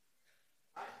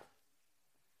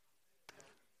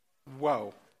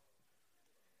Whoa.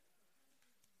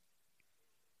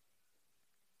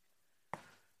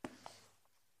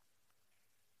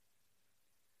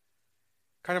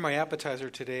 Kind of my appetizer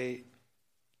today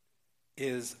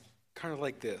is kind of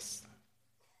like this.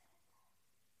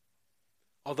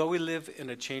 Although we live in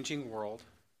a changing world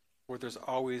where there's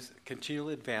always continual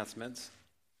advancements,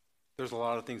 there's a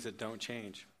lot of things that don't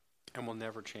change and will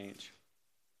never change.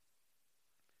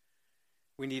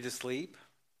 We need to sleep.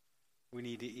 We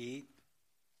need to eat.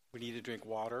 We need to drink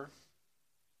water.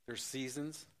 There's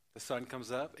seasons. The sun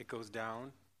comes up, it goes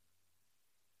down.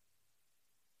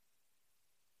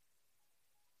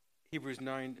 Hebrews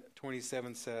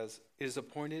 9:27 says, "It is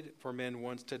appointed for men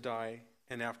once to die,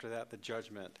 and after that the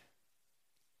judgment."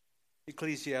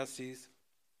 Ecclesiastes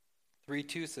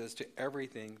 3:2 says, "To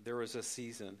everything there is a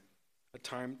season, a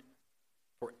time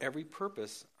for every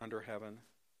purpose under heaven,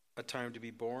 a time to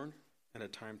be born and a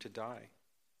time to die."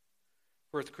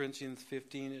 1 Corinthians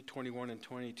 15:21 and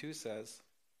 22 says,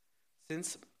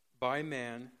 "Since by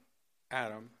man,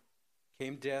 Adam,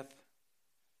 came death,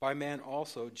 by man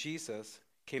also, Jesus,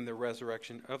 came the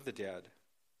resurrection of the dead.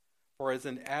 For as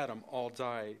in Adam all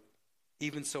died,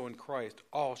 even so in Christ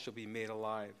all shall be made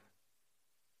alive."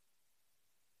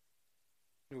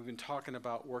 And we've been talking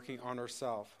about working on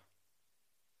ourselves.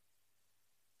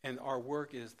 And our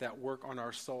work is that work on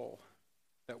our soul,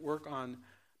 that work on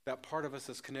that part of us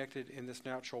that's connected in this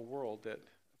natural world that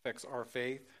affects our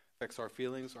faith, affects our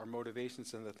feelings, our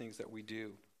motivations, and the things that we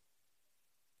do.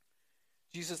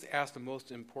 Jesus asked the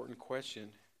most important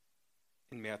question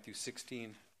in Matthew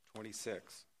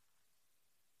 16:26.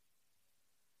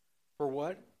 "For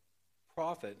what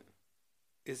profit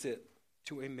is it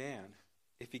to a man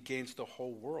if he gains the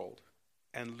whole world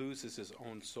and loses his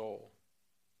own soul?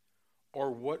 Or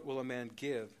what will a man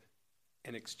give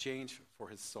in exchange for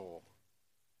his soul?"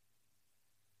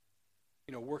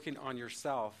 You know, working on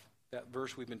yourself, that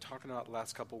verse we've been talking about the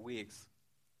last couple weeks,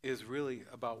 is really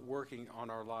about working on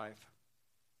our life,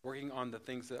 working on the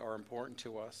things that are important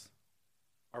to us,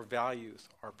 our values,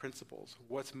 our principles,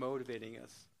 what's motivating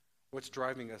us, what's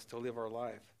driving us to live our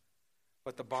life.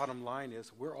 But the bottom line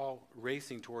is we're all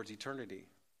racing towards eternity.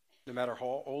 No matter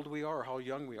how old we are or how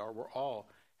young we are, we're all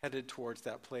headed towards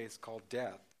that place called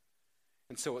death.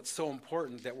 And so it's so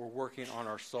important that we're working on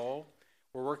our soul,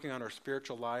 we're working on our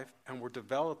spiritual life, and we're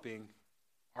developing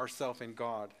ourselves in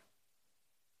God.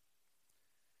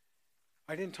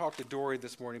 I didn't talk to Dory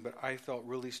this morning, but I felt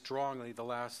really strongly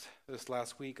this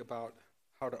last week about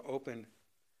how to open.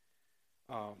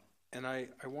 And I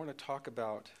want to talk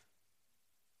about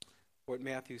what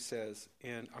Matthew says,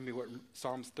 what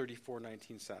Psalms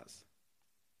 34:19 says.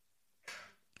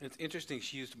 And it's interesting,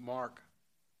 she used Mark,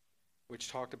 which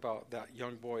talked about that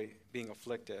young boy being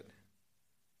afflicted.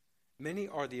 "Many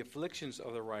are the afflictions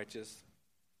of the righteous,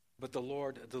 but the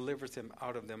Lord delivers him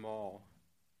out of them all."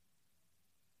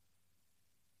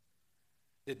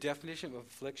 The definition of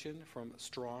affliction from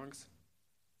Strong's: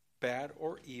 bad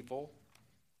or evil,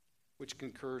 which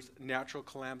concurs natural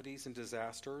calamities and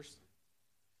disasters.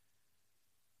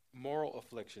 Moral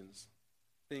afflictions,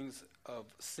 things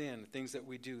of sin, things that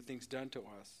we do, things done to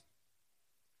us.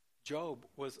 Job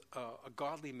was a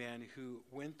godly man who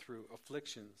went through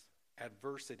afflictions,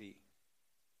 adversity,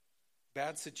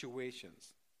 bad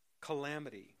situations,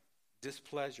 calamity,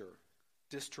 displeasure,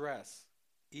 distress,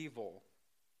 evil.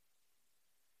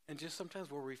 And just sometimes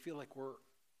where we feel like we're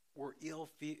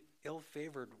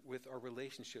ill-favored with our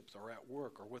relationships or at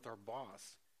work or with our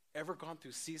boss. Ever gone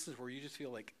through seasons where you just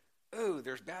feel like, oh,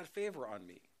 there's bad favor on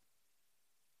me?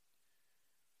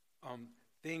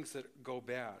 Things that go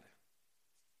bad.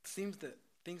 Things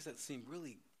that seem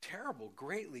really terrible,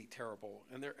 greatly terrible,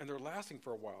 and they're lasting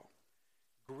for a while.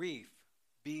 Grief,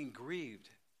 being grieved,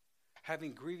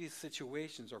 having grievous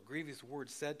situations or grievous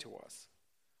words said to us.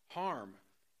 Harm,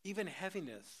 even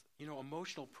heaviness,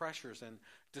 emotional pressures and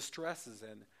distresses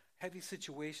and heavy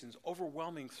situations,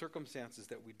 overwhelming circumstances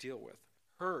that we deal with.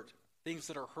 Hurt, things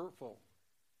that are hurtful.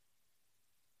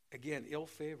 Again,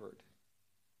 ill-favored.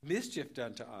 Mischief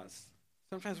done to us.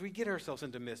 Sometimes we get ourselves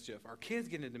into mischief. Our kids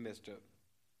get into mischief.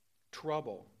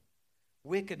 Trouble.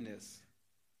 Wickedness.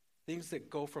 Things that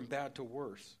go from bad to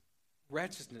worse.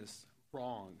 Wretchedness.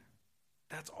 Wrong.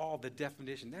 That's all the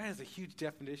definition. That is a huge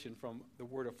definition from the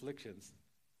word afflictions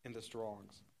in the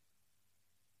Strongs.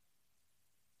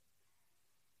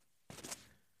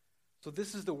 So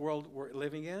this is the world we're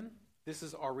living in. This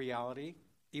is our reality.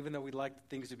 Even though we like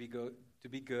things to be good,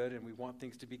 and we want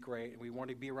things to be great, and we want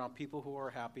to be around people who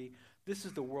are happy, this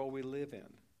is the world we live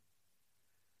in.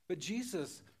 But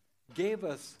Jesus gave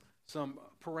us some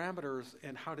parameters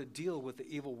and how to deal with the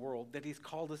evil world that he's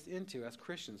called us into as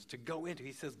Christians, to go into.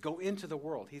 He says, go into the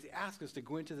world. He's asked us to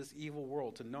go into this evil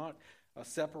world, to not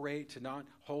separate, to not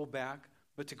hold back,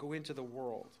 but to go into the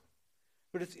world.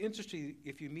 But it's interesting,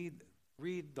 if you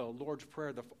read the Lord's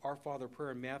Prayer, the Our Father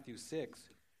prayer in Matthew 6,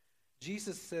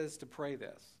 Jesus says to pray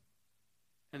this.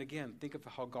 And again, think of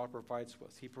how God provides for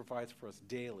us. He provides for us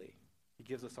daily. He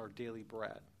gives us our daily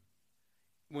bread.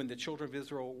 When the children of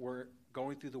Israel were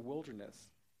going through the wilderness,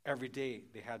 every day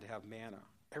they had to have manna.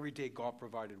 Every day God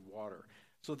provided water.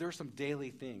 So there are some daily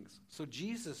things. So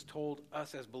Jesus told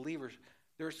us as believers,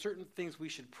 there are certain things we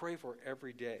should pray for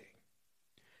every day.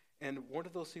 And one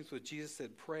of those things was Jesus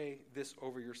said, pray this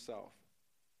over yourself.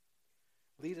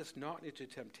 Lead us not into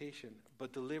temptation,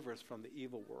 but deliver us from the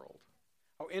evil world.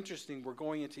 How interesting, we're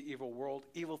going into evil world.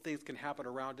 Evil things can happen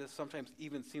around us, sometimes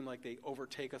even seem like they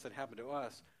overtake us and happen to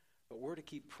us. But we're to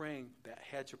keep praying that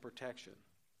hedge of protection.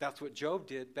 That's what Job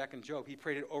did back in Job. He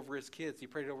prayed it over his kids. He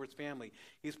prayed it over his family.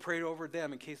 He's prayed over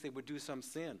them in case they would do some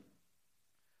sin.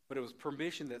 But it was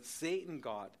permission that Satan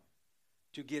got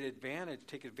to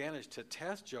take advantage to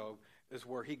test Job is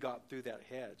where he got through that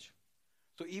hedge.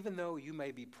 So even though you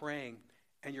may be praying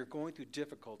and you're going through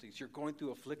difficulties, you're going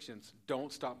through afflictions,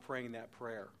 don't stop praying that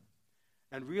prayer.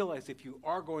 And realize if you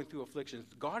are going through afflictions,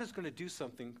 God is going to do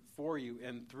something for you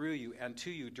and through you and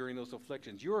to you during those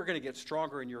afflictions. You are going to get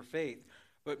stronger in your faith.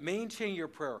 But maintain your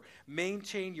prayer.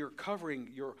 Maintain your covering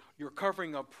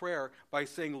of prayer by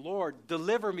saying, Lord,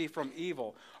 deliver me from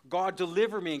evil. God,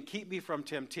 deliver me and keep me from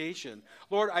temptation.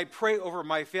 Lord, I pray over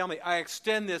my family. I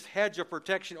extend this hedge of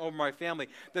protection over my family,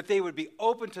 that they would be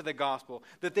open to the gospel,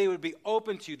 that they would be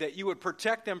open to you, that you would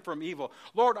protect them from evil.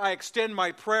 Lord, I extend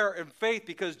my prayer in faith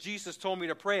because Jesus told me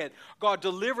to pray it. God,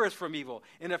 deliver us from evil.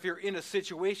 And if you're in a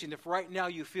situation, if right now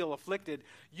you feel afflicted,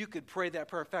 you could pray that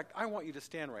prayer. In fact, I want you to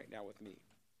stand right now with me.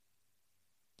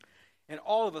 And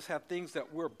all of us have things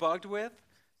that we're bugged with,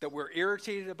 that we're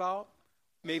irritated about.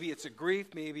 Maybe it's a grief,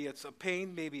 maybe it's a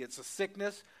pain, maybe it's a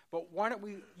sickness. But why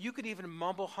don't you could even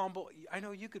humble. I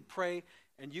know you could pray,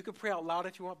 and you could pray out loud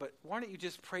if you want, but why don't you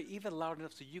just pray even loud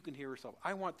enough so you can hear yourself?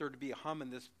 I want there to be a hum in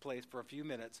this place for a few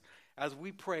minutes as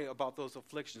we pray about those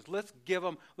afflictions. Let's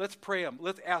pray them.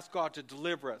 Let's ask God to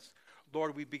deliver us.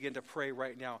 Lord, we begin to pray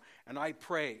right now. And I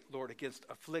pray, Lord, against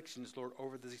afflictions, Lord,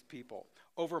 over these people,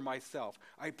 over myself.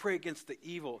 I pray against the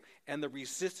evil and the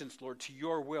resistance, Lord, to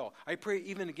your will. I pray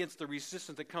even against the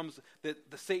resistance that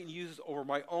the Satan uses over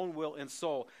my own will and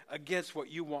soul against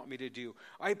what you want me to do.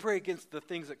 I pray against the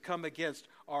things that come against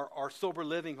our sober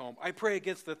living home. I pray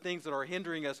against the things that are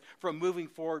hindering us from moving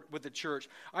forward with the church.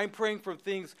 I'm praying for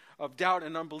things of doubt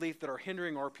and unbelief that are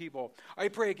hindering our people. I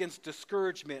pray against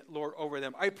discouragement, Lord, over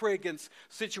them. I pray against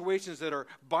situations that are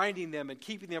binding them and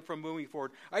keeping them from moving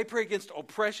forward. I pray against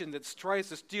oppression that tries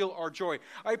to steal our joy.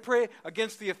 I pray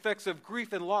against the effects of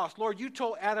grief and loss. Lord, you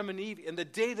told Adam and Eve in the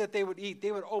day that they would eat,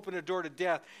 they would open a door to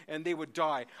death and they would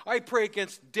die. I pray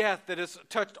against death that has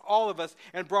touched all of us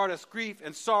and brought us grief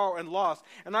and sorrow and loss.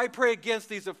 And I pray against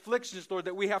these afflictions, Lord,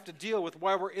 that we have to deal with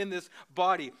while we're in this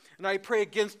body. And I pray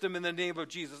against them in the name of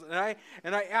Jesus.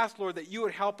 And I ask, Lord, that you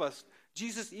would help us.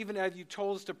 Jesus, even as you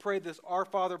told us to pray this Our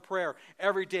Father prayer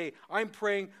every day, I'm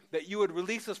praying that you would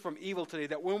release us from evil today,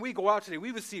 that when we go out today,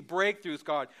 we would see breakthroughs,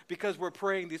 God, because we're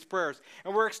praying these prayers.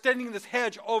 And we're extending this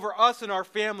hedge over us and our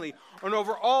family and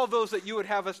over all those that you would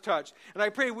have us touch. And I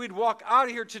pray we'd walk out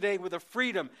of here today with a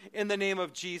freedom in the name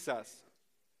of Jesus.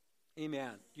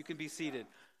 Amen. You can be seated.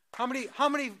 How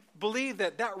many believe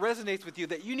that resonates with you,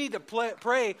 that you need to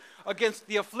pray against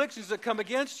the afflictions that come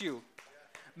against you?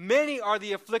 Many are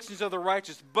the afflictions of the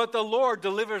righteous, but the Lord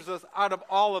delivers us out of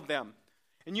all of them.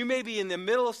 And you may be in the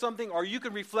middle of something, or you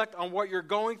can reflect on what you're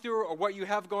going through or what you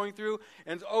have going through,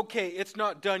 and okay, it's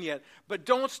not done yet. But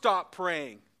don't stop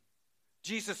praying.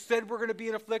 Jesus said we're going to be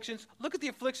in afflictions. Look at the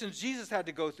afflictions Jesus had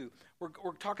to go through.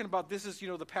 We're talking about this is,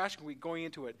 the Passion Week going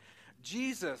into it.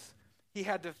 Jesus, he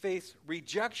had to face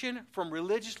rejection from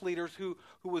religious leaders who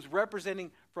was representing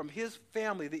from his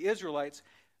family, the Israelites.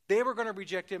 They were going to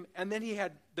reject him, and then he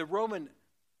had the Roman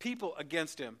people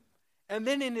against him. And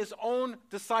then in his own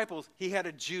disciples, he had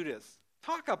a Judas.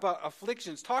 Talk about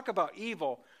afflictions, talk about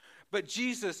evil. But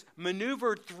Jesus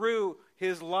maneuvered through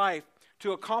his life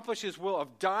to accomplish his will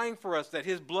of dying for us, that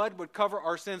his blood would cover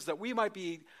our sins, that we might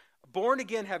be born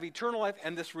again, have eternal life,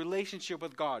 and this relationship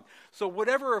with God. So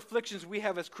whatever afflictions we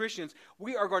have as Christians,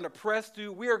 we are going to press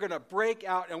through, we are going to break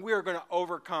out, and we are going to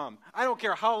overcome. I don't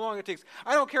care how long it takes.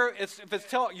 I don't care if it's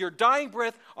till your dying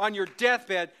breath on your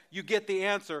deathbed, you get the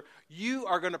answer. you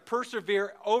are going to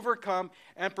persevere, overcome,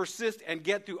 and persist and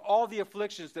get through all the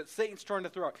afflictions that Satan's trying to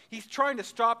throw out. He's trying to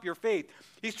stop your faith.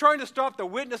 He's trying to stop the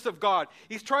witness of God.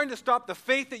 He's trying to stop the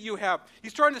faith that you have.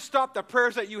 He's trying to stop the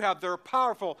prayers that you have that are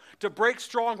powerful to break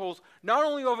strongholds, not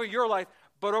only over your life,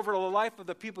 but over the life of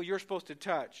the people you're supposed to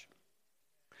touch.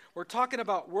 We're talking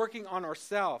about working on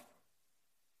ourselves.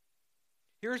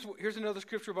 Here's another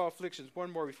scripture about afflictions.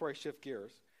 One more before I shift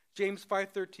gears. James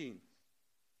 5:13.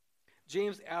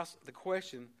 James asks the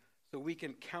question so we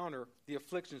can counter the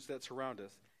afflictions that surround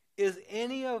us. Is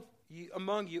any of you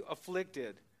among you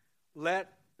afflicted?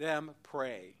 Let them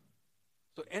pray.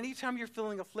 So anytime you're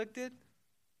feeling afflicted,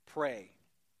 pray.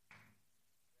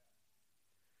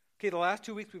 Okay, the last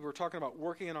 2 weeks we were talking about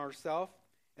working on ourselves,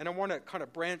 and I want to kind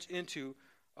of branch into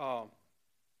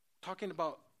talking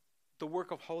about the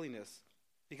work of holiness,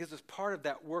 because it's part of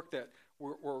that work that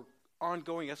we're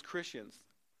ongoing as Christians,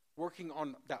 working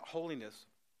on that holiness.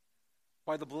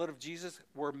 By the blood of Jesus,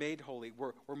 we're made holy.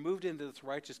 We're moved into this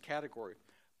righteous category.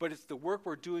 But it's the work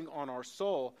we're doing on our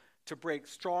soul to break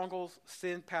strongholds,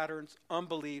 sin patterns,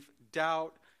 unbelief,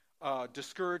 doubt,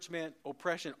 discouragement,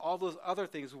 oppression, all those other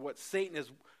things, what Satan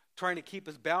is trying to keep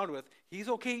us bound with. He's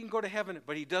okay, you can go to heaven,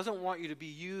 but he doesn't want you to be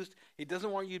used. He doesn't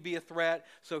want you to be a threat.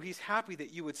 So he's happy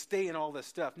that you would stay in all this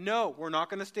stuff. No, we're not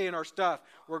going to stay in our stuff.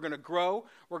 We're going to grow.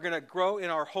 We're going to grow in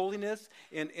our holiness,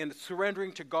 in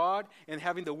surrendering to God, and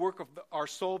having the work of our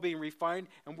soul being refined,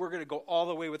 and we're going to go all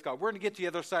the way with God. We're going to get to the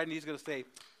other side, and he's going to say,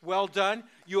 well done.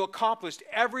 You accomplished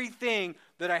everything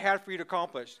that I had for you to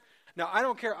accomplish. Now, I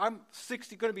don't care. I'm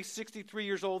going to be 63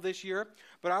 years old this year,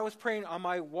 but I was praying on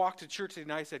my walk to church today,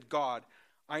 and I said, God,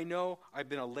 I know I've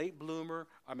been a late bloomer.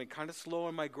 I've been kind of slow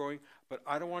in my growing, but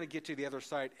I don't want to get to the other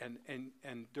side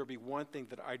and there be one thing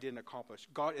that I didn't accomplish.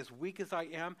 God, as weak as I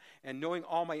am, and knowing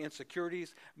all my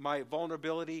insecurities, my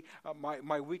vulnerability,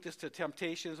 my weakness to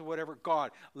temptations or whatever,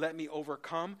 God, let me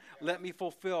overcome. Let me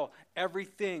fulfill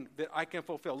everything that I can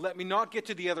fulfill. Let me not get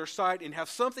to the other side and have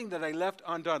something that I left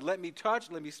undone. Let me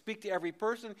touch. Let me speak to every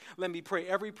person. Let me pray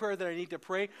every prayer that I need to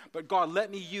pray. But God,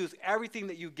 let me use everything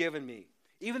that you've given me.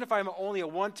 Even if I'm only a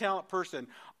one-talent person,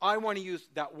 I want to use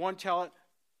that one talent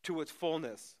to its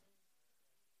fullness.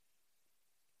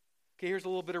 Okay, here's a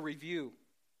little bit of review.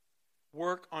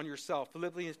 Work on yourself.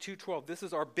 Philippians 2:12. This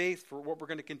is our base for what we're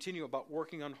going to continue about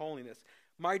working on holiness.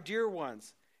 My dear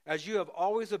ones, as you have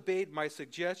always obeyed my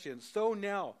suggestions, so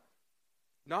now,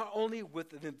 not only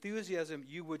with the enthusiasm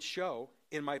you would show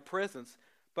in my presence,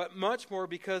 but much more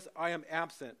because I am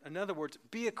absent. In other words,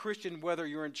 be a Christian whether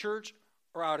you're in church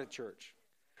or out of church.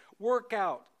 Work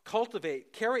out,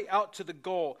 cultivate, carry out to the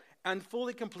goal, and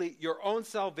fully complete your own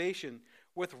salvation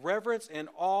with reverence and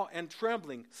awe and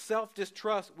trembling,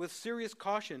 self-distrust with serious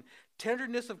caution,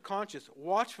 tenderness of conscience,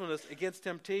 watchfulness against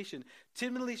temptation,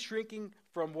 timidly shrinking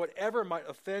from whatever might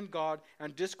offend God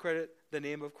and discredit the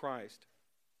name of Christ.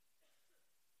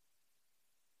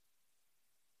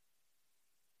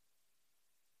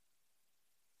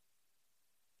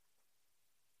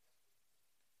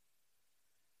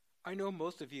 I know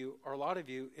most of you, or a lot of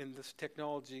you in this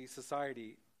technology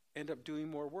society, end up doing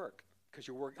more work because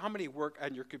you're working. How many work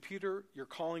on your computer? You're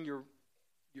calling you're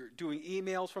doing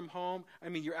emails from home. I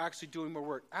mean, you're actually doing more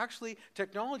work. Actually,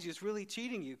 technology is really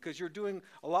cheating you because you're doing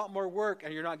a lot more work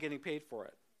and you're not getting paid for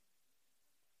it.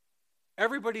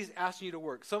 Everybody's asking you to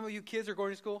work. Some of you kids are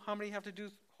going to school. How many have to do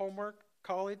homework?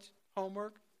 College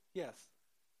homework? Yes.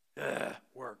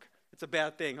 Work. It's a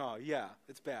bad thing, huh? Yeah,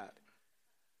 it's bad.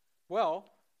 Well,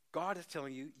 God is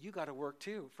telling you, you got to work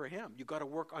too for him. You got to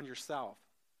work on yourself.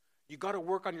 You got to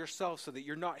work on yourself so that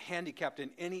you're not handicapped in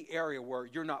any area where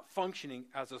you're not functioning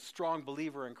as a strong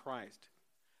believer in Christ.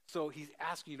 So he's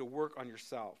asking you to work on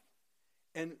yourself.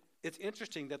 And it's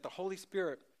interesting that the Holy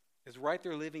Spirit is right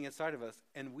there living inside of us,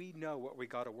 and we know what we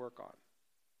got to work on.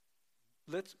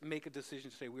 Let's make a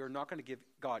decision to say we are not going to give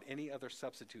God any other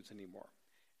substitutes anymore.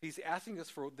 He's asking us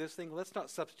for this thing. Let's not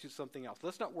substitute something else.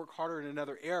 Let's not work harder in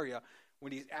another area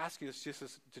when he's asking us just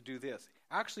to do this.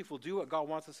 Actually, if we'll do what God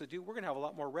wants us to do, we're going to have a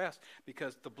lot more rest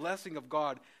because the blessing of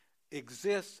God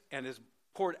exists and is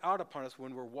poured out upon us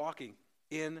when we're walking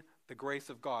in the grace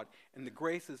of God. And the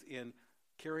grace is in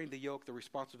carrying the yoke, the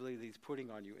responsibility that he's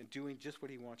putting on you, and doing just what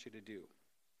he wants you to do.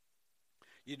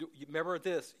 You remember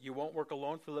this, you won't work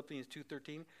alone, Philippians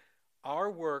 2:13. Our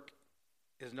work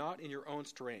is not in your own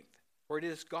strength, for it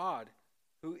is God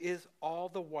who is all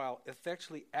the while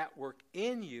effectually at work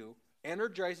in you,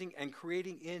 energizing and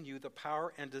creating in you the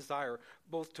power and desire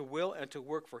both to will and to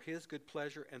work for his good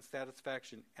pleasure and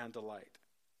satisfaction and delight.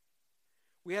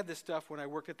 We had this stuff when I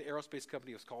worked at the aerospace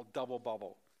company. It was called Double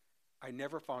Bubble. I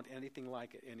never found anything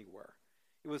like it anywhere.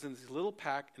 It was in this little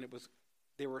pack, and it was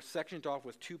they were sectioned off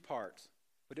with 2 parts,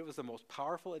 but it was the most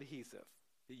powerful adhesive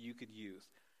that you could use.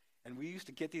 And we used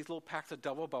to get these little packs of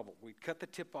double bubble. We'd cut the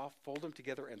tip off, fold them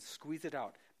together, and squeeze it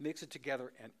out, mix it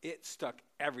together, and it stuck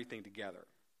everything together.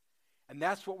 And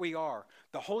that's what we are.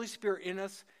 The Holy Spirit in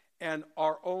us and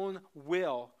our own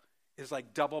will is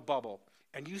like double bubble.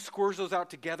 And you squirt those out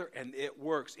together, and it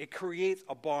works. It creates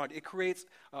a bond. It creates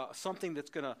something that's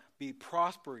going to be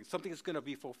prospering, something that's going to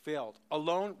be fulfilled.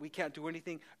 Alone, we can't do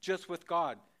anything. Just with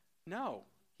God, no,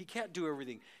 he can't do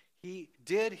everything. He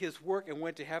did his work and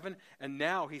went to heaven, and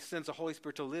now he sends the Holy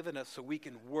Spirit to live in us so we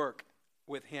can work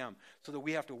with him, so that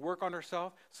we have to work on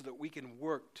ourselves, so that we can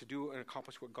work to do and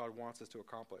accomplish what God wants us to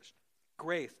accomplish.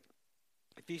 Grace,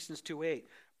 Ephesians 2:8.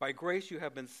 By grace you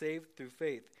have been saved through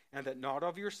faith, and that not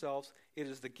of yourselves, it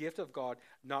is the gift of God,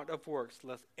 not of works,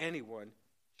 lest anyone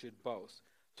should boast.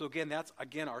 So again, that's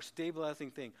our stabilizing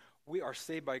thing. We are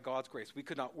saved by God's grace. We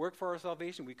could not work for our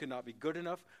salvation. We could not be good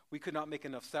enough. We could not make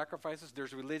enough sacrifices.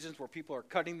 There's religions where people are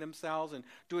cutting themselves and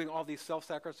doing all these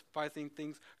self-sacrificing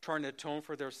things, trying to atone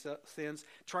for their sins,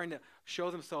 trying to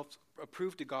show themselves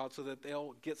approved to God so that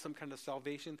they'll get some kind of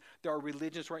salvation. There are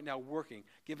religions right now working,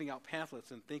 giving out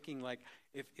pamphlets and thinking like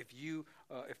if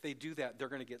they do that, they're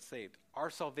going to get saved. Our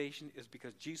salvation is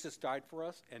because Jesus died for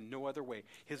us and no other way.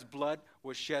 His blood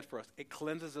was shed for us. It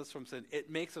cleanses us from sin. It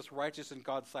makes us righteous in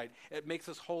God's sight. It makes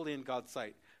us holy in God's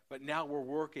sight. But now we're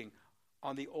working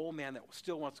on the old man that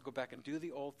still wants to go back and do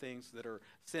the old things that are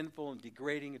sinful and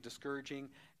degrading and discouraging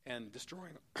and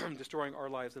destroying our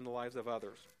lives and the lives of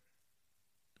others.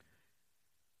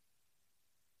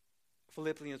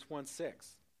 Philippians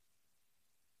 1:6.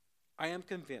 I am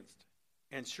convinced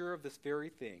and sure of this very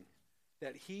thing,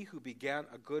 that he who began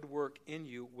a good work in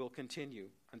you will continue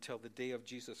until the day of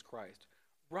Jesus Christ,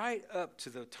 right up to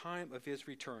the time of his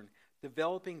return,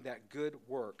 developing that good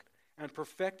work and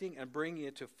perfecting and bringing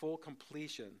it to full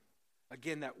completion.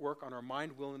 Again, that work on our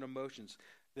mind, will, and emotions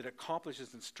that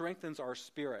accomplishes and strengthens our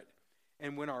spirit.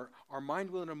 And when our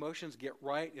mind, will, and emotions get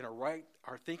right,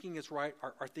 our thinking is right,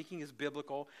 our thinking is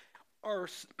biblical,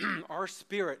 our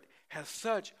spirit has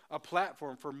such a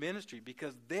platform for ministry,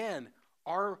 because then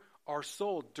our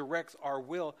soul directs our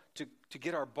will to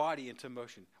get our body into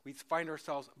motion. We find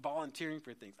ourselves volunteering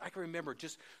for things. I can remember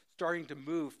just starting to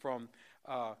move from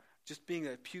just being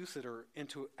a pew sitter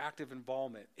into active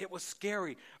involvement. It was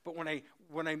scary, but when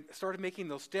I started making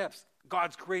those steps,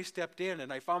 God's grace stepped in,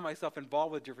 and I found myself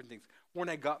involved with different things. When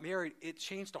I got married, it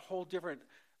changed. A whole different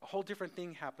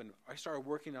thing happened. I started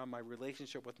working on my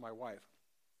relationship with my wife.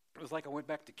 It was like I went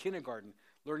back to kindergarten,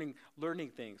 learning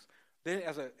things. Then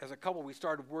as a couple, we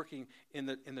started working in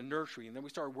the nursery, and then we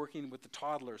started working with the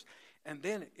toddlers. And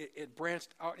then it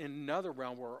branched out in another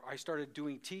realm where I started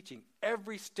doing teaching.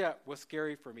 Every step was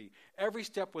scary for me. Every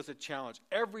step was a challenge.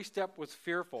 Every step was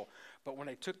fearful. But when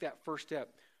I took that first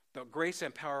step, the grace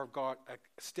and power of God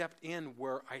stepped in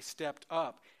where I stepped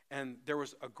up, and there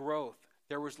was a growth.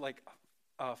 There was like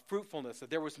fruitfulness.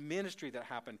 There was ministry that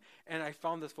happened, and I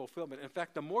found this fulfillment. In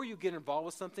fact, the more you get involved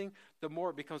with something, the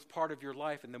more it becomes part of your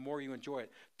life, and the more you enjoy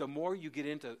it. The more you get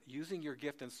into using your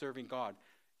gift and serving God,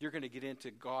 you're going to get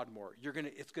into God more.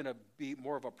 It's going to be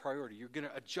more of a priority. You're going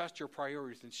to adjust your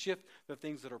priorities and shift the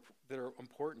things that are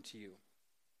important to you.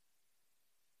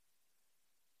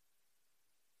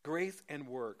 Grace and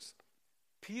works.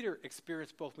 Peter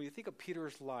experienced both. When you think of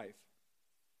Peter's life,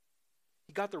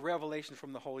 he got the revelation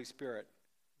from the Holy Spirit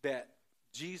that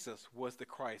Jesus was the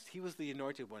Christ. He was the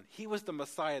anointed one. He was the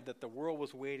Messiah that the world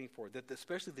was waiting for, that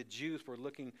especially the Jews were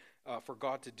looking for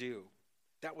God to do.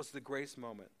 That was the grace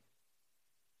moment.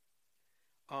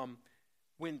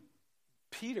 When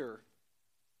Peter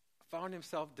found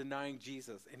himself denying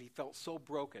Jesus and he felt so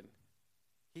broken,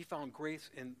 he found grace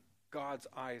in God's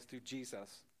eyes through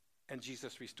Jesus, and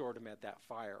Jesus restored him at that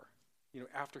fire.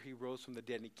 After he rose from the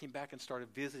dead, and he came back and started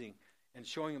visiting and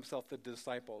showing himself to the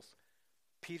disciples.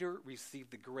 Peter received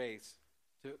the grace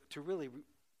to really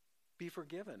be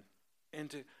forgiven.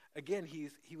 And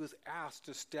he was asked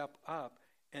to step up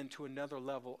and to another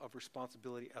level of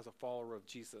responsibility as a follower of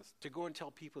Jesus. To go and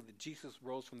tell people that Jesus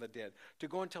rose from the dead. To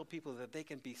go and tell people that they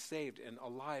can be saved and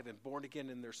alive and born again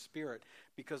in their spirit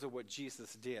because of what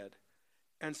Jesus did.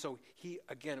 And so he,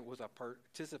 again, was a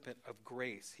participant of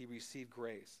grace. He received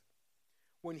grace.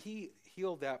 When he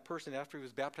healed that person after he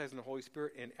was baptized in the Holy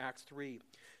Spirit in Acts 3,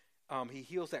 he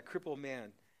heals that crippled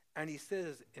man. And he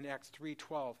says in Acts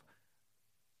 3:12,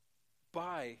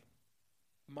 by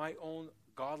my own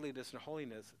godliness and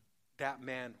holiness, that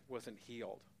man wasn't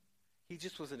healed. He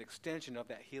just was an extension of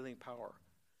that healing power.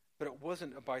 But it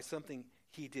wasn't by something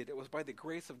he did. It was by the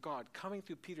grace of God coming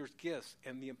through Peter's gifts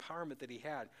and the empowerment that he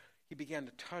had. He began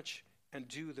to touch and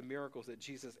do the miracles that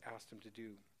Jesus asked him to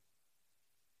do.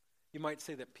 You might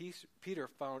say that Peter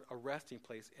found a resting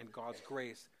place in God's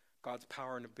grace, God's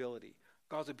power and ability,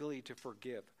 God's ability to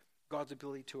forgive, God's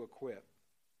ability to equip.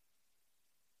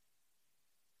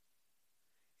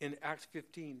 In Acts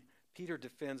 15, Peter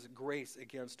defends grace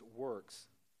against works.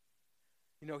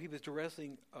 He was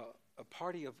addressing a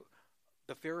party of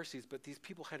the Pharisees, but these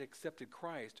people had accepted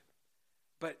Christ.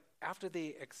 But after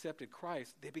they accepted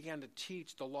Christ, they began to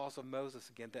teach the laws of Moses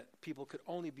again, that people could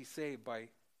only be saved by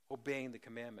obeying the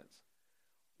commandments.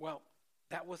 Well,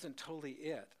 that wasn't totally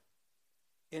it.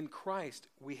 In Christ,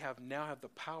 we now have the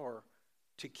power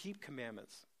to keep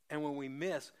commandments. And when we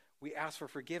miss, we ask for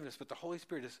forgiveness, but the Holy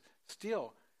Spirit is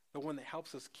still the one that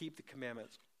helps us keep the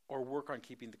commandments or work on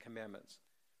keeping the commandments.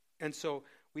 And so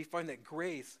we find that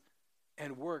grace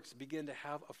and works begin to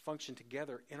have a function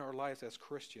together in our lives as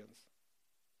Christians.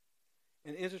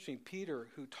 And interesting, Peter,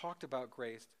 who talked about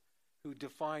grace, who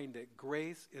defined that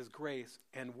grace is grace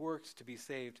and works to be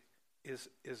saved is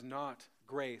not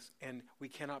grace, and we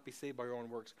cannot be saved by our own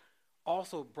works,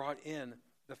 also brought in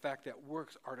the fact that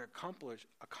works are to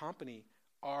accompany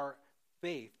our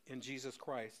faith in Jesus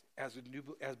Christ as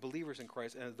believers in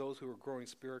Christ and as those who are growing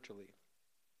spiritually.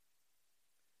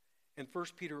 In 1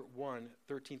 Peter 1,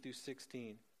 13 through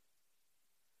 16,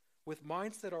 with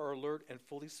minds that are alert and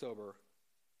fully sober,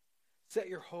 set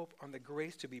your hope on the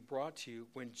grace to be brought to you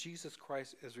when Jesus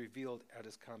Christ is revealed at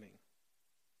his coming.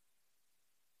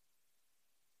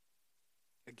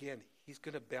 Again, he's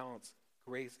going to balance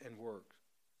grace and work.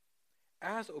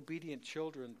 As obedient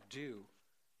children do,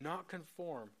 not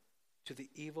conform to the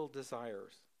evil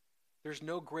desires. There's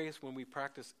no grace when we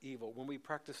practice evil. When we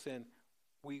practice sin,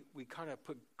 we kind of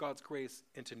put God's grace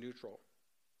into neutral.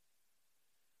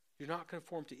 Do not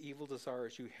conform to evil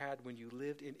desires you had when you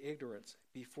lived in ignorance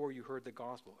before you heard the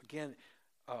gospel. Again,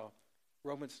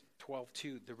 Romans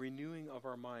 12:2, the renewing of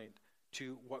our mind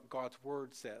to what God's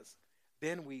word says.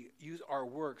 Then we use our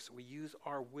works, we use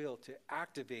our will to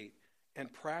activate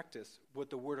and practice what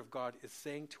the word of God is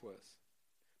saying to us.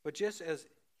 But just as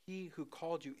he who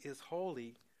called you is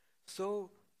holy,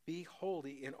 so be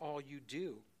holy in all you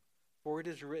do. For it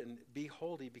is written, be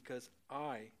holy because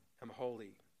I am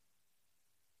holy.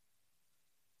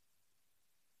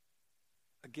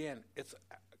 Again, it's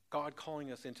God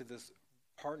calling us into this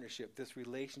partnership, this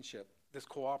relationship, this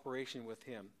cooperation with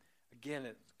him. Again,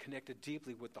 it's connected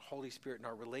deeply with the Holy Spirit in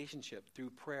our relationship through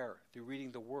prayer, through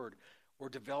reading the Word. We're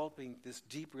developing this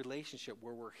deep relationship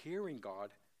where we're hearing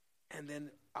God, and then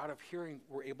out of hearing,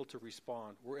 we're able to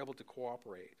respond. We're able to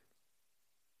cooperate.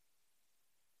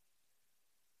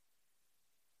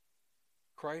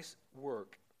 Christ's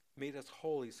work made us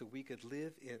holy so he could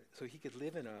live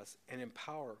in us and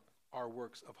empower our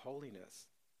works of holiness.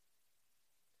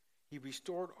 He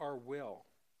restored our will.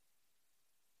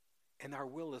 And our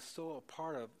will is so a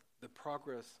part of the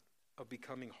progress of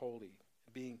becoming holy,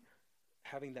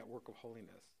 having that work of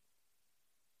holiness.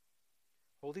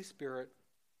 Holy Spirit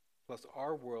plus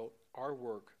our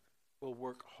work will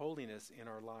work holiness in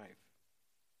our life.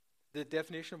 The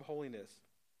definition of holiness: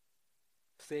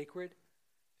 sacred,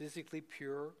 physically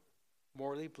pure,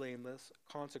 morally blameless,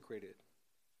 consecrated,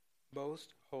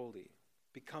 most holy,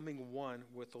 becoming one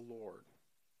with the Lord.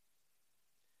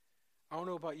 I don't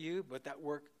know about you, but that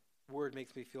word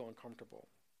makes me feel uncomfortable.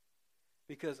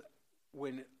 Because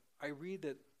when I read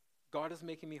that God is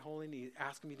making me holy and he's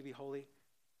asking me to be holy,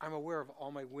 I'm aware of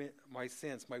all my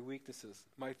sins, my weaknesses,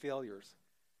 my failures.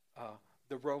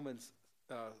 The Romans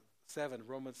 7,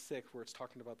 Romans 6, where it's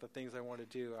talking about the things I want to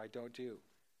do, I don't do.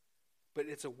 But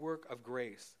it's a work of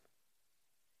grace.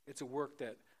 It's a work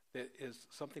that is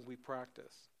something we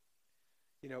practice.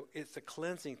 It's a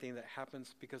cleansing thing that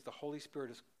happens because the Holy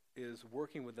Spirit is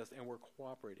working with us and we're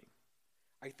cooperating.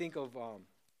 I think of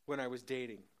when I was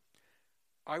dating.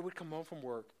 I would come home from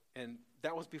work, and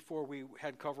that was before we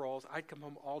had coveralls. I'd come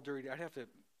home all dirty. I'd have to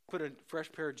put a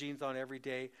fresh pair of jeans on every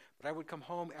day, but I would come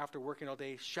home after working all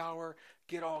day, shower,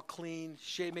 get all clean,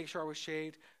 make sure I was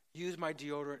shaved, use my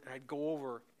deodorant, and I'd go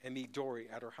over and meet Dory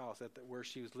at her house where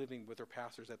she was living with her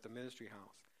pastors at the ministry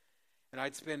house. And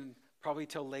I'd spend probably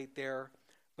till late there,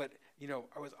 but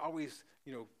I was always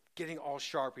getting all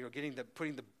sharp,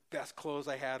 putting the best clothes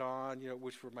I had on,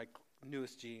 which were my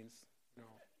newest jeans,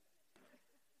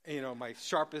 my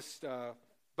sharpest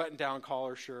button-down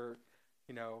collar shirt,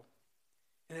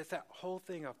 and it's that whole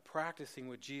thing of practicing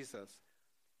with Jesus.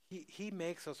 He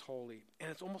makes us holy, and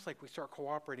it's almost like we start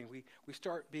cooperating. We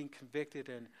start being convicted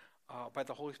and by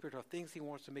the Holy Spirit of things he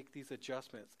wants to make these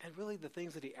adjustments. And really the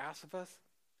things that he asks of us,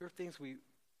 they're things we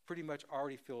pretty much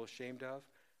already feel ashamed of.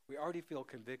 We already feel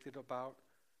convicted about.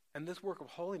 And this work of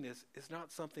holiness is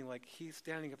not something like he's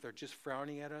standing up there just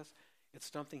frowning at us. It's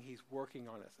something he's working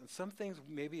on us. And some things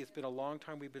maybe it's been a long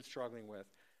time we've been struggling with,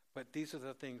 but these are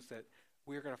the things that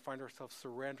we're going to find ourselves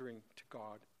surrendering to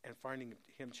God and finding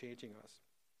him changing us.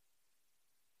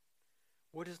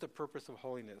 What is the purpose of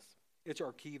holiness? It's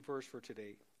our key verse for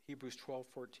today, Hebrews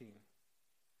 12:14.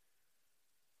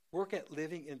 Work at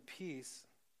living in peace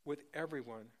with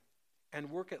everyone, and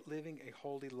work at living a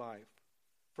holy life.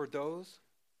 For those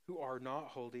who are not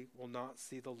holy will not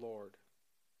see the Lord.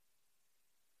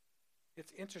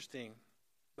 It's interesting.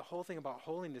 The whole thing about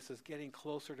holiness is getting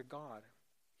closer to God.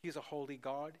 He's a holy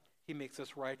God. He makes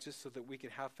us righteous so that we can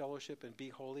have fellowship and be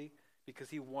holy because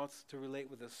he wants to relate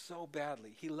with us so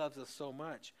badly. He loves us so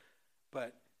much,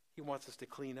 but he wants us to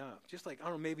clean up. Just like, I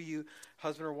don't know, maybe you,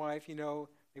 husband or wife,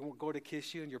 they won't go to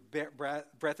kiss you and your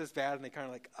breath is bad and they kind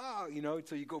of like,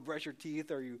 so you go brush your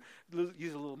teeth or you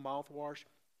use a little mouthwash.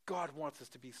 God wants us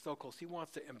to be so close. He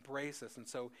wants to embrace us, and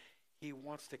so he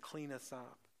wants to clean us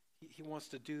up. He wants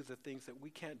to do the things that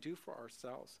we can't do for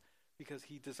ourselves because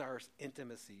he desires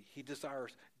intimacy. He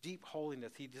desires deep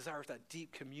holiness. He desires that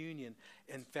deep communion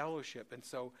and fellowship, and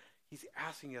so he's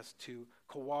asking us to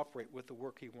cooperate with the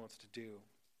work he wants to do.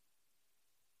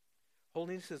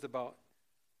 Holiness is about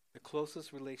the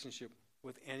closest relationship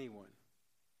with anyone,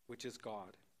 which is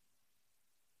God.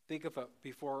 Think of it,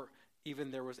 before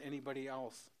even there was anybody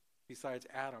else besides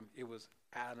Adam, it was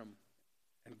Adam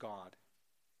and God.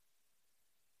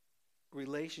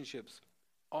 Relationships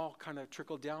all kind of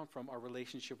trickle down from our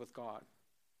relationship with God.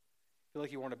 Feel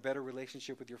like you want a better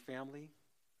relationship with your family?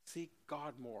 Seek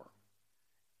God more.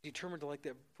 Determined to, like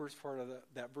that first part of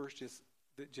that verse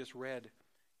that just read,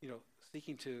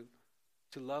 seeking to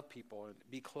love people and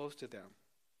be close to them.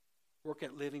 Work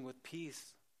at living with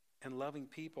peace and loving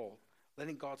people,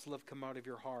 letting God's love come out of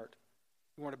your heart.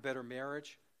 You want a better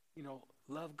marriage?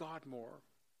 Love God more.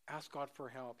 Ask God for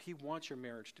help. He wants your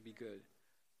marriage to be good.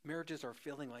 Marriages are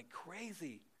feeling like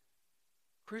crazy.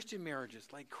 Christian marriages,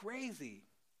 like crazy.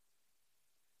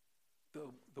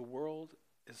 The world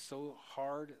is so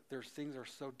hard. Things are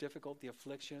so difficult, the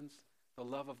afflictions. The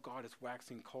love of God is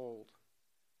waxing cold.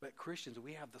 But Christians,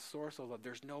 we have the source of love.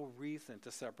 There's no reason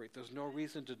to separate. There's no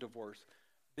reason to divorce.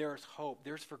 There's hope.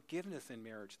 There's forgiveness in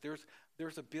marriage.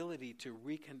 There's ability to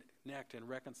reconnect and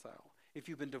reconcile. If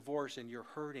you've been divorced and you're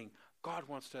hurting, God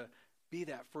wants to be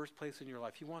that first place in your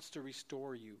life. He wants to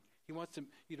restore you. He wants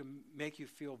you to make you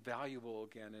feel valuable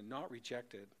again and not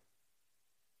rejected.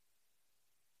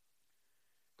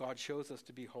 God shows us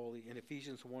to be holy in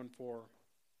Ephesians 1:4.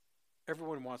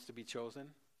 Everyone wants to be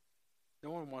chosen.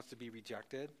 No one wants to be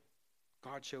rejected.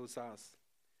 God chose us.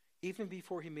 Even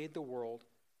before he made the world,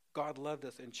 God loved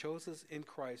us and chose us in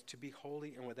Christ to be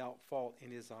holy and without fault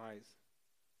in his eyes.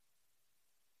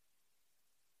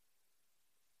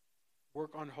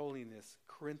 Work on holiness,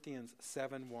 Corinthians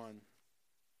 7:1.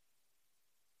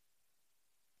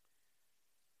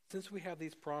 Since we have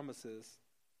these promises,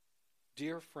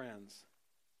 dear friends,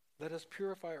 let us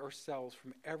purify ourselves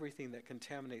from everything that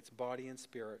contaminates body and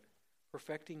spirit,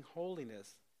 perfecting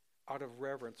holiness out of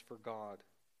reverence for God.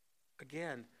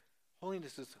 Again,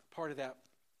 holiness is part of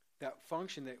that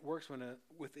function that works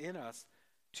within us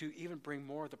to even bring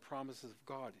more of the promises of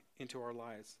God into our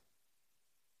lives.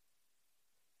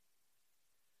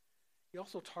 He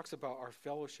also talks about our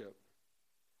fellowship.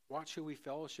 Watch who we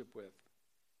fellowship with.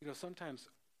 Sometimes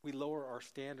we lower our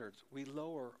standards. We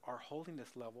lower our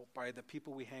holiness level by the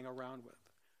people we hang around with.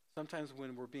 Sometimes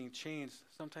when we're being changed,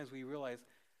 sometimes we realize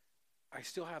I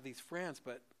still have these friends,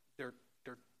 but they're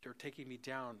taking me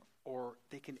down, or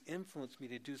they can influence me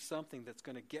to do something that's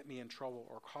going to get me in trouble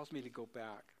or cause me to go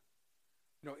back.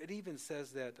 It even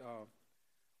says that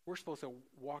we're supposed to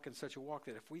walk in such a walk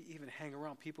that if we even hang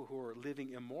around people who are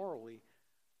living immorally,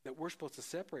 that we're supposed to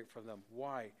separate from them.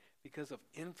 Why? Because of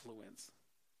influence.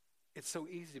 It's so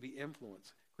easy to be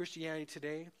influenced. Christianity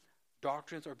today,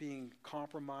 doctrines are being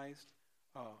compromised.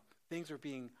 Things are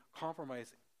being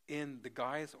compromised in the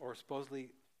guise or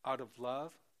supposedly out of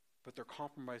love, but they're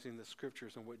compromising the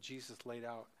scriptures and what Jesus laid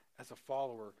out as a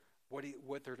follower,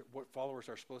 what followers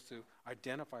are supposed to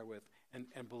identify with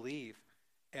and believe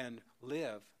and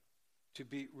live to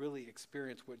really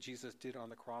experience what Jesus did on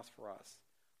the cross for us.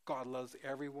 God loves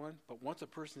everyone, but once a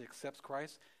person accepts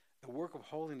Christ, the work of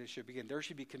holiness should begin. There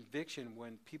should be conviction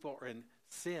when people are in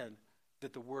sin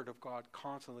that the Word of God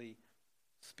constantly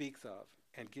speaks of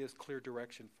and gives clear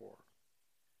direction for.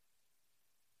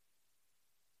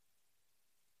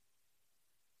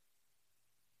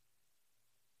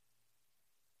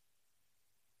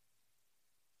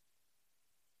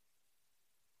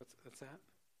 What's that?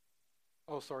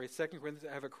 Oh, sorry, 2 Corinthians,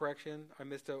 I have a correction.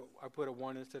 I put a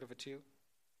 1 instead of a 2.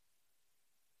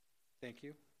 Thank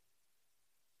you.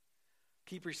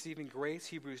 Keep receiving grace,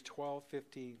 Hebrews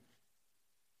 12:15.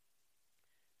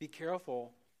 Be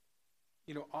careful.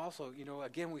 Also,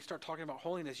 again, we start talking about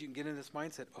holiness, you can get in this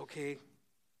mindset, okay,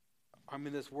 I'm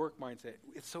in this work mindset.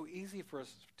 It's so easy for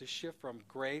us to shift from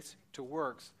grace to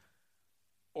works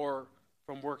or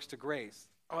from works to grace.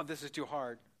 Oh, this is too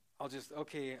hard.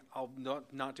 I'll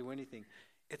not do anything.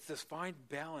 It's this fine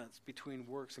balance between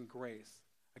works and grace.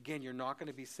 Again, you're not going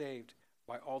to be saved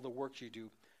by all the works you do,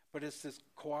 but it's this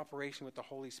cooperation with the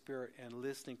Holy Spirit and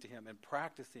listening to him and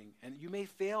practicing. And you may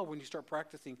fail when you start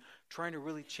practicing, trying to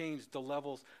really change the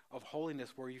levels of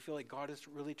holiness where you feel like God is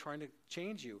really trying to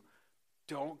change you.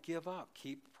 Don't give up.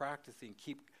 Keep practicing.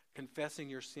 Keep confessing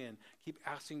your sin. Keep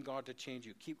asking God to change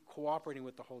you. Keep cooperating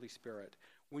with the Holy Spirit.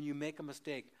 When you make a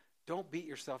mistake, don't beat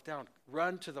yourself down.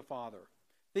 Run to the Father.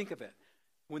 Think of it.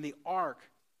 When the ark,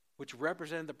 which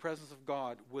represented the presence of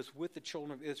God, was with the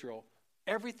children of Israel,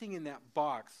 everything in that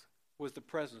box was the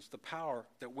presence, the power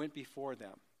that went before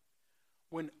them.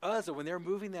 When they were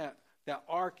moving that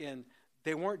ark, and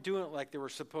they weren't doing it like they were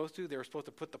supposed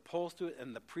to put the poles to it,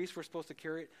 and the priests were supposed to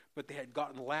carry it, but they had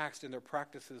gotten laxed in their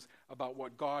practices about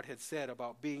what God had said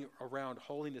about being around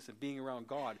holiness and being around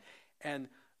God. And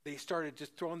they started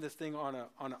just throwing this thing on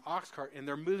an ox cart, and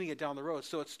they're moving it down the road.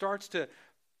 So it starts to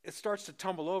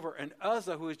tumble over, and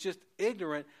Uzzah, who is just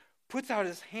ignorant, puts out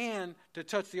his hand to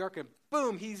touch the ark, and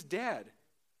boom, he's dead.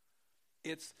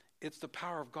 It's the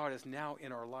power of God is now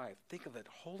in our life. Think of it.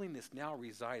 Holiness now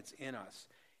resides in us.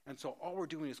 And so all we're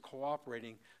doing is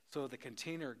cooperating so the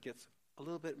container gets a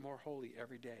little bit more holy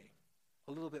every day,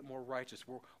 a little bit more righteous.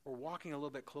 We're walking a little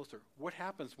bit closer. What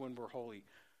happens when we're holy?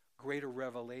 Greater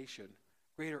revelation,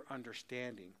 greater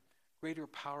understanding, greater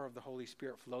power of the Holy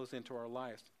Spirit flows into our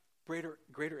lives,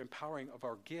 greater empowering of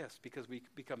our gifts because we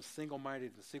become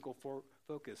single-minded and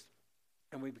single-focused,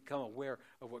 and we become aware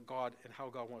of what God and how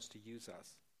God wants to use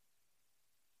us.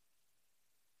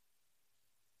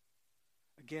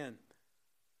 Again,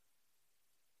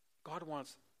 God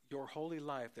wants your holy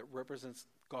life that represents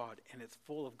God, and it's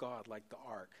full of God like the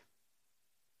ark.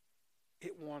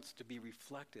 It wants to be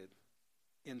reflected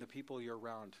in the people you're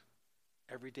around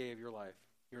every day of your life,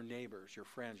 your neighbors, your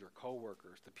friends, your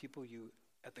co-workers, the people you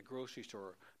at the grocery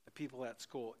store, the people at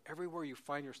school, everywhere you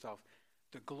find yourself.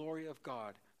 The glory of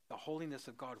God, the holiness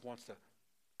of God wants to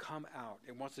come out.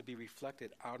 It wants to be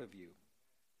reflected out of you.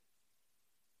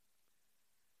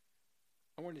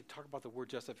 I wanted to talk about the word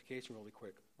justification really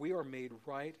quick. We are made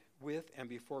right with and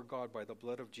before God by the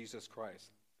blood of Jesus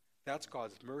Christ. That's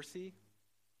God's mercy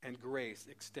and grace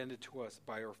extended to us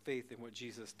by our faith in what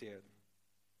Jesus did.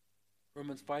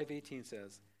 Romans 5:18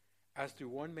 says, as through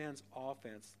one man's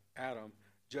offense, Adam,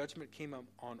 judgment came up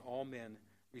on all men,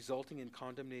 resulting in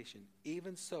condemnation.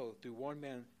 Even so, through one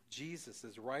man,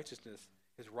 Jesus' righteousness,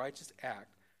 his righteous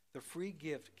act, the free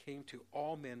gift came to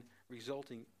all men,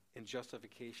 resulting in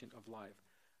justification of life.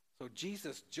 So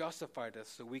Jesus justified us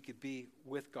so we could be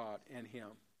with God and him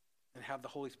and have the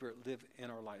Holy Spirit live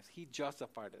in our lives. He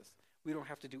justified us. We don't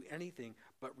have to do anything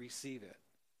but receive it.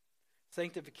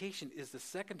 Sanctification is the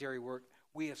secondary work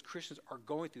we as Christians are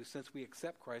going through since we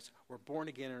accept Christ. We're born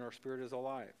again and our spirit is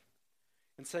alive.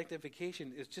 And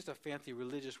sanctification is just a fancy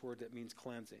religious word that means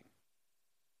cleansing.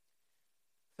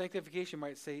 Sanctification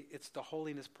might say it's the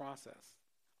holiness process,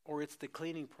 or it's the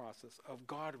cleaning process of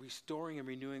God restoring and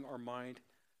renewing our mind,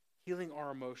 healing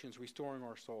our emotions, restoring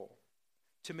our soul.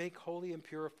 To make holy and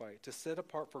purify, to set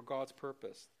apart for God's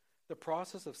purpose. The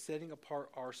process of setting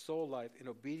apart our soul life in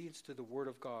obedience to the Word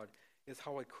of God is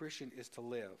how a Christian is to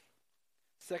live.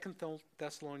 2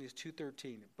 Thessalonians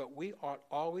 2:13, but we ought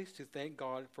always to thank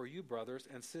God for you, brothers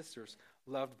and sisters,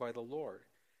 loved by the Lord,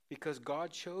 because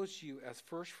God chose you as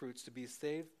firstfruits to be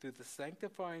saved through the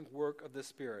sanctifying work of the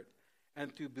Spirit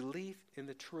and through belief in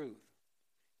the truth.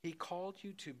 He called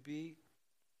you to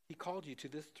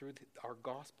this through our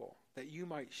gospel, that you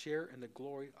might share in the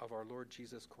glory of our Lord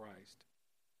Jesus Christ.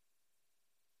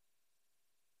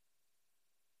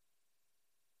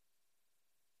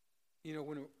 You know,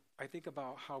 when I think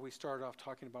about how we started off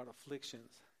talking about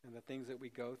afflictions and the things that we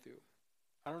go through,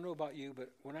 I don't know about you,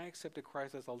 but when I accepted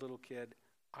Christ as a little kid,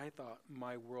 I thought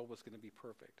my world was going to be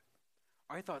perfect.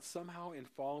 I thought somehow in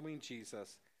following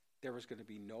Jesus, there was going to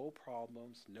be no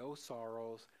problems, no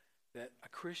sorrows, that a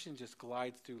Christian just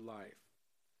glides through life.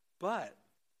 But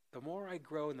the more I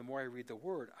grow and the more I read the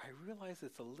Word, I realize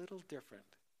it's a little different.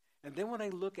 And then when I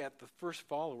look at the first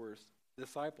followers,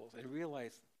 disciples, and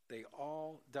realize they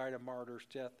all died a martyr's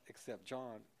death except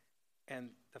John, and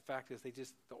the fact is they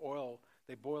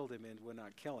boiled him and would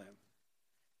not kill him.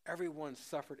 Everyone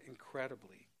suffered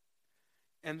incredibly.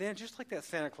 And then, just like that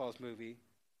Santa Claus movie,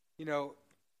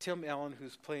 Tim Allen,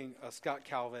 who's playing Scott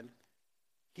Calvin,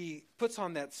 he puts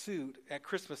on that suit at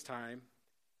Christmas time,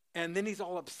 and then he's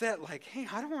all upset, like, hey,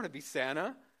 I don't want to be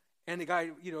Santa. And the guy,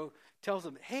 tells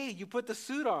him, hey, you put the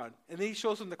suit on. And then he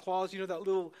shows him the claws. That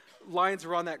little lines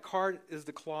around that card is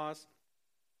the claws.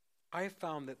 I have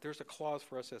found that there's a clause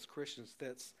for us as Christians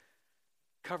that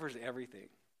covers everything.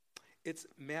 It's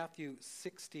Matthew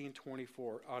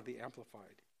 16:24 out of the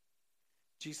Amplified.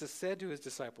 Jesus said to his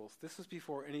disciples, this was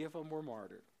before any of them were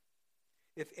martyred,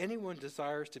 if anyone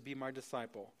desires to be my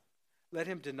disciple, let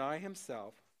him deny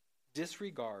himself,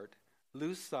 disregard,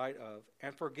 lose sight of,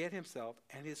 and forget himself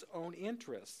and his own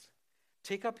interests.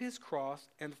 Take up his cross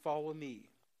and follow me.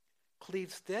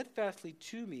 Cleave steadfastly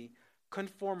to me,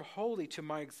 conform wholly to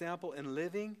my example in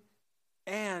living,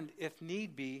 and, if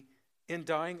need be, in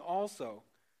dying also.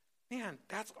 Man,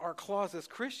 that's our clause as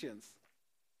Christians.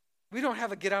 We don't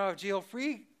have a get out of jail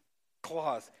free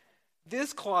clause.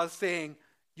 This clause saying,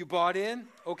 you bought in,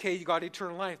 okay, you got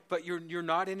eternal life, but you're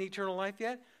not in eternal life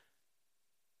yet,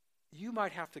 you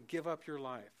might have to give up your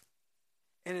life.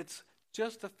 And it's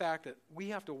just the fact that we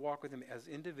have to walk with him as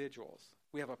individuals.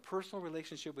 We have a personal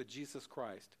relationship with Jesus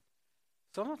Christ.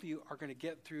 Some of you are going to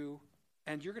get through,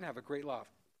 and you're going to have a great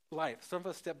life. Some of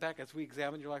us step back as we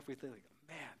examine your life, we think,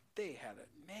 man, they had it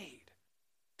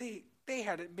made. They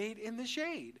had it made in the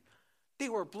shade. They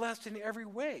were blessed in every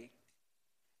way.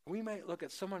 We might look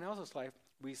at someone else's life,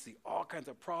 we see all kinds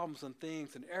of problems and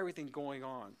things and everything going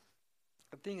on.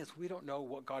 The thing is, we don't know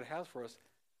what God has for us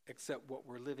except what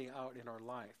we're living out in our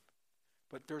life.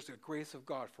 But there's a grace of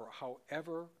God for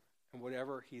however and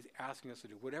whatever he's asking us to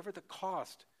do. Whatever the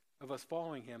cost of us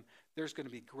following him, there's going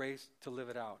to be grace to live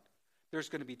it out. There's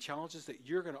going to be challenges that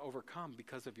you're going to overcome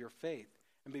because of your faith,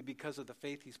 and because of the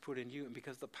faith he's put in you, and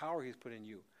because of the power he's put in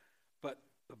you. But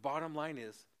the bottom line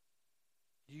is,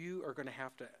 you are going to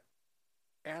have to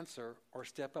answer or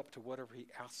step up to whatever he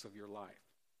asks of your life.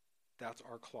 That's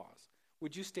our clause.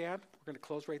 Would you stand? We're going to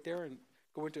close right there and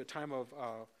go into a time of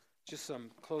just some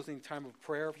closing time of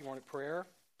prayer if you want prayer.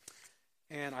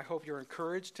 And I hope you're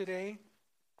encouraged today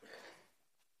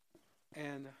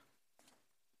and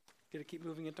get to keep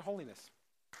moving into holiness.